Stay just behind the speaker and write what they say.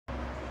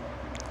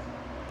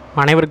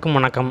அனைவருக்கும்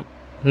வணக்கம்.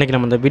 இன்றைக்கி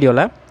நம்ம இந்த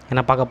வீடியோவில்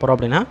என்ன பார்க்க போகிறோம்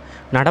அப்படின்னா,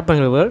 நடப்பு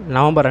நிகழ்வுகள்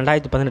நவம்பர்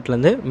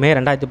 2018 மே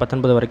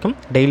 2019 வரைக்கும்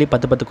டெய்லி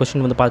 10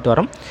 கொஸ்டின் வந்து பார்த்து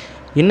வரோம்.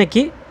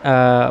 இன்றைக்கி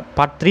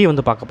பார்ட் 3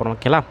 வந்து பார்க்க போகிறோம்.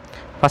 ஓகேங்களா?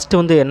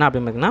 ஃபஸ்ட்டு என்ன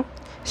அப்படின்னு பார்த்தீங்கன்னா,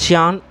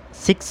 ஷியான்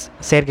 6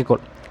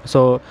 செயற்கைக்கோள். ஸோ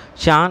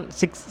ஷியான்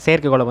 6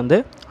 செயற்கைக்கோளை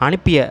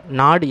அனுப்பிய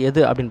நாடு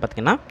எது அப்படின்னு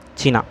பார்த்திங்கன்னா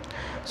சீனா.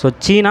 ஸோ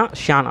சீனா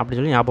ஷியான்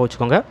அப்படின்னு சொல்லி ஞாபகம்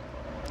வச்சுக்கோங்க.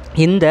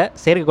 இந்த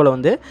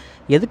செயற்கைக்கோளை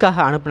எதுக்காக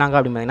அனுப்புனாங்க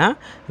அப்படின்னு பார்த்தீங்கன்னா,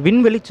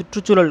 விண்வெளி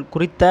சுற்றுச்சூழல்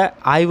குறித்த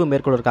ஆய்வு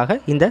மேற்கொள்வதற்காக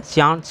இந்த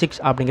ஷியான் 6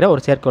 அப்படிங்கிற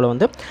ஒரு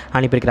செயற்கைக்கோளை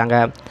அனுப்பியிருக்கிறாங்க.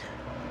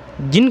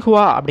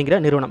 ஜின்ஹுவா அப்படிங்கிற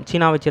நிறுவனம்,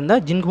 சீனாவை சேர்ந்த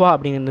ஜின்ஹுவா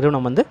அப்படிங்கிற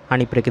நிறுவனம்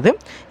அனுப்பியிருக்குது.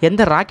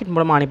 எந்த ராக்கெட்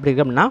மூலமாக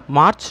அனுப்பியிருக்கு அப்படின்னா,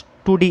 மார்ச்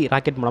 2D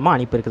ராக்கெட் மூலமாக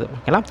அனுப்பியிருக்குது.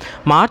 ஓகேங்களா?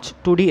 மார்ச்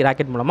 2D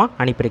ராக்கெட் மூலமாக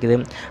அனுப்பியிருக்குது.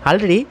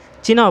 ஆல்ரெடி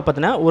சீனாவை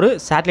பற்றின ஒரு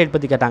சேட்டலைட்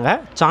பற்றி கேட்டாங்க.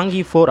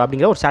 சாங்கி 4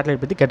 அப்படிங்கிற ஒரு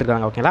சேட்டலைட் பற்றி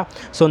கேட்டிருக்காங்க. ஓகேங்களா?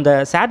 ஸோ இந்த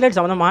சேட்டலைட்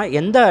சம்மந்தமாக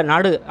எந்த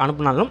நாடு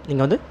அனுப்புனாலும்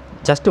நீங்கள்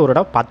ஜஸ்ட் ஒரு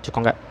இடம்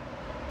பார்த்துக்கோங்க.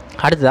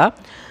 அடுத்ததாக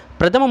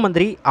பிரதம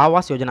மந்திரி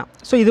ஆவாஸ் யோஜனா.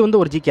 ஸோ இது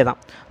ஒரு ஜிகே தான்.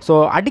 ஸோ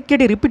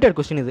அடிக்கடி ரிப்பீட்டட்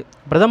கொஸ்டின் இது.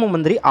 பிரதம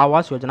மந்திரி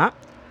ஆவாஸ் யோஜனா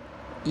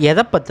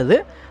எதை பற்றது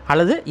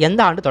அல்லது எந்த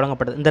ஆண்டு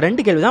தொடங்கப்பட்டது? இந்த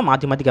ரெண்டு கேள்வி தான்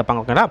மாற்றி மாற்றி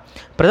கேட்பாங்க. ஓகேங்களா?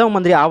 பிரதம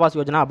மந்திரி ஆவாஸ்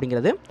யோஜனா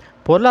அப்படிங்கிறது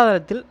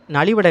பொருளாதாரத்தில்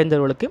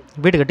நலிவடைந்தவர்களுக்கு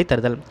வீடு கட்டி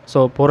தருதல். ஸோ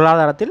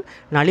பொருளாதாரத்தில்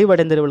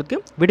நலிவடைந்தவர்களுக்கு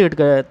வீடு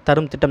கட்டி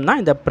தரும் திட்டம்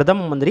தான் இந்த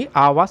பிரதம மந்திரி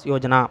ஆவாஸ்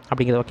யோஜனா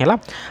அப்படிங்கிறது. ஓகேங்களா?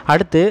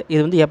 அடுத்து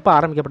இது எப்போ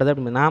ஆரம்பிக்கப்பட்டது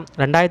அப்படின்னா,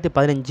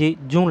 2015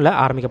 ஜூனில்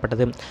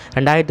ஆரம்பிக்கப்பட்டது.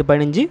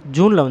 2015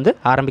 ஜூனில்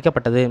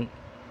ஆரம்பிக்கப்பட்டது.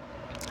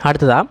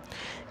 அடுத்ததாக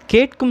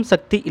கேட்கும்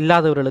சக்தி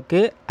இல்லாதவர்களுக்கு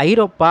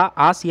ஐரோப்பா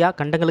ஆசியா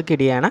கண்டங்களுக்கு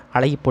இடையேயான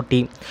அழகி போட்டி.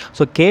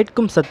 ஸோ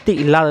கேட்கும் சக்தி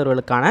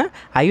இல்லாதவர்களுக்கான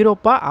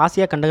ஐரோப்பா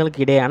ஆசியா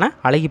கண்டங்களுக்கு இடையேயான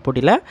அழகி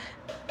போட்டியில்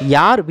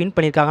யார் வின்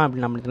பண்ணியிருக்காங்க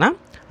அப்படின்னா,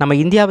 நம்ம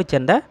இந்தியாவை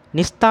சேர்ந்த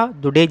நிஸ்தா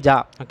துடேஜா.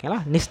 ஓகேங்களா?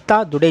 நிஸ்தா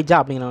துடேஜா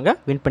அப்படிங்கிறவங்க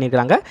வின்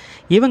பண்ணியிருக்காங்க.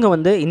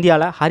 இவங்க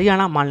இந்தியாவில்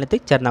ஹரியானா மாநிலத்தை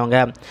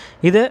சேர்ந்தவங்க.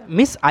 இது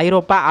மிஸ்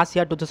ஐரோப்பா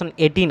ஆசியா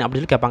 2018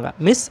 அப்படின்னு சொல்லி கேட்பாங்க.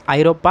 மிஸ்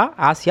ஐரோப்பா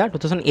ஆசியா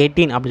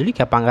 2018 அப்படின்னு சொல்லி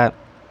கேட்பாங்க.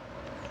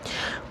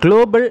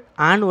 Global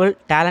annual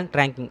talent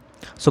ranking.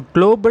 So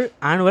global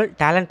annual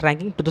talent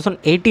ranking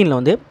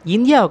 2018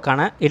 இந்தியாவுக்கான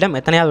இடம்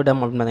எத்தனையாவது இடம்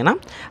அப்படின்னு பார்த்தீங்கன்னா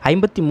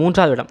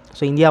 53வது இடம்.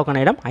 ஸோ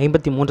இந்தியாவுக்கான இடம்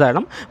 53வது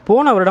இடம்.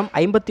 போன வருடம்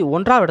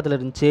 51வது இடத்துல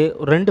இருந்துச்சு.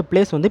 2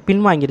 பிளேஸ்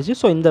பின்வாங்கிருச்சு.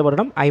 ஸோ இந்த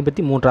வருடம்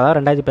 53வது,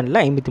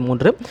 2012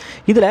 53.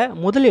 இதில்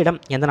முதலிடம்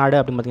எந்த நாடு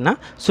அப்படின்னு பார்த்தீங்கன்னா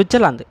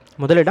சுவிட்சர்லாந்து.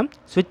 முதலிடம்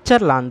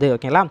சுவிட்சர்லாந்து.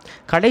 ஓகேங்களா?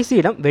 கடைசி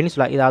இடம்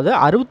வெனிசுலா. இதாவது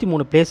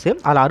 63 பிளேஸு.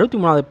 அதில்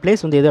 63வது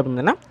பிளேஸ் எது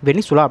அப்படின்னா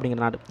வெனிசுலா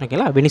அப்படிங்கிற நாடு.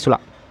 ஓகேங்களா? வெனிசுலா.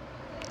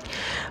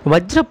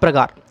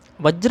 வஜ்ரப்பிரகார்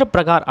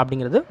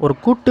அப்படிங்கிறது ஒரு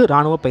கூட்டு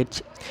இராணுவ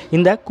பயிற்சி.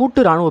 இந்த கூட்டு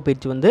இராணுவ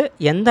பயிற்சி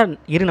எந்த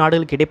இரு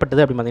நாடுகளுக்கு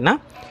இடைப்பட்டது அப்படின்னு பார்த்தீங்கன்னா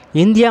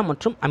இந்தியா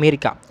மற்றும்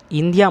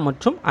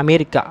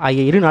அமெரிக்கா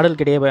ஆகிய இரு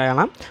நாடுகளுக்கு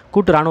இடையேயான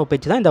கூட்டு இராணுவ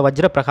பயிற்சி தான் இந்த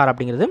வஜ்ரப்பிரகார்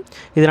அப்படிங்கிறது.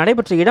 இது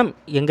நடைபெற்ற இடம்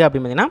எங்கே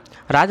அப்படின்னு பார்த்தீங்கன்னா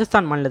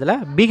ராஜஸ்தான் மாநிலத்தில்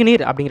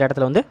பீகனீர் அப்படிங்கிற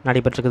இடத்துல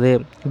நடைபெற்றிருக்குது.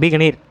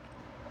 பீகனீர்.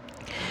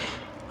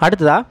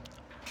 அடுத்ததாக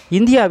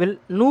இந்தியாவில்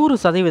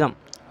 100%.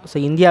 ஸோ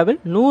இந்தியாவில்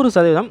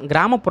 100%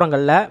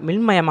 கிராமப்புறங்களில்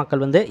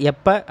மின்மயமாக்கல்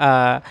எப்போ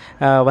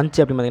வந்துச்சு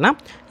அப்படின்னு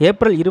பார்த்தீங்கன்னா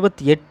ஏப்ரல்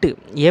 28,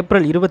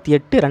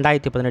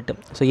 2018.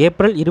 ஸோ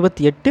ஏப்ரல்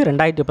 28,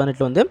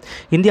 2018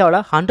 இந்தியாவில்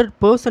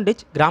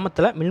 100%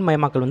 கிராமத்தில்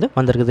மின்மயமாக்கல்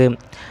வந்திருக்குது.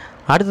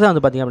 அடுத்ததாக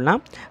பார்த்திங்க அப்படின்னா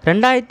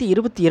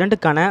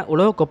 2022க்கான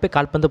உலகக்கோப்பை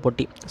கால்பந்து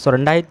போட்டி. ஸோ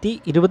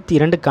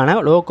 2022க்கான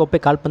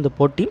உலகக்கோப்பை கால்பந்து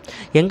போட்டி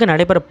எங்கே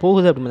நடைபெற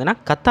போகுது அப்படின்னு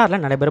பார்த்தீங்கன்னா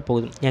கத்தாரில்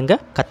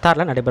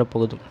நடைபெற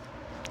போகுது.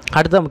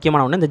 அடுத்தது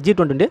முக்கியமான ஒன்று, இந்த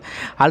G20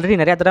 ஆல்ரெடி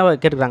நிறையா தடவை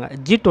கேட்டுக்கிறாங்க.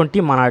 G20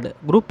 மாநாடு,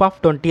 குரூப் ஆஃப்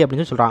 20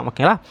 அப்படின்னு சொல்கிறாங்க.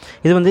 ஓகேங்களா?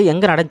 இது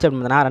எங்கே நடந்துச்சு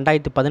அப்படின்னா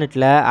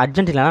 2018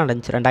 அர்ஜென்டினாவில்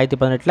நடந்துச்சு.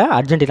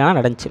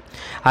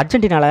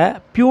 அர்ஜென்டினாவில்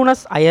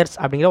பியூனஸ் அயர்ஸ்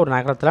அப்படிங்கிற ஒரு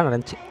நகரத்தில்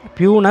நடந்துச்சு.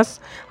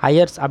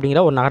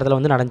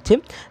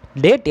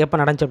 டேட் எப்போ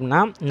நடந்துச்சு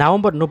அப்படின்னா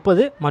நவம்பர்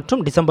 30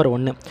 மற்றும் டிசம்பர்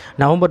 1.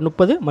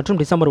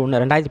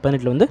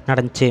 2018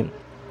 நடந்துச்சு.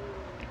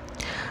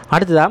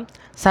 அடுத்ததாக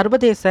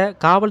சர்வதேச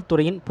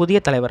காவல்துறையின் புதிய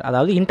தலைவர்,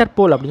 அதாவது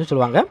இன்டர்போல் அப்படின்னு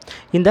சொல்லுவாங்க.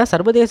 இந்த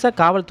சர்வதேச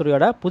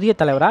காவல்துறையோட புதிய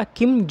தலைவராக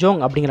கிம் ஜோங்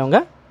அப்படிங்கிறவங்க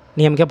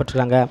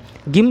நியமிக்கப்பட்டிருக்காங்க.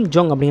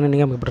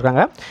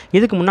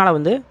 இதுக்கு முன்னால்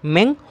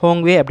மெங்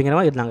ஹோங்வே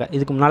அப்படிங்கிறவங்க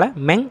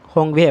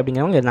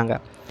இருந்தாங்க.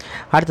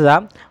 அடுத்ததாக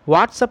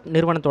வாட்ஸ்அப்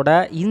நிறுவனத்தோட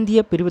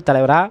இந்திய பிரிவு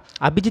தலைவராக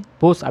அபிஜித்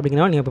போஸ்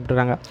அப்படிங்கிறவங்க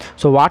நியமிக்கப்பட்டிருக்காங்க.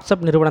 ஸோ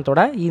வாட்ஸ்அப்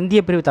நிறுவனத்தோட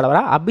இந்திய பிரிவு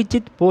தலைவராக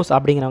அபிஜித் போஸ்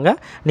அப்படிங்கிறவங்க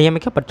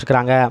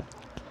நியமிக்கப்பட்டிருக்கிறாங்க.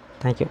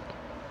 தேங்க்யூ.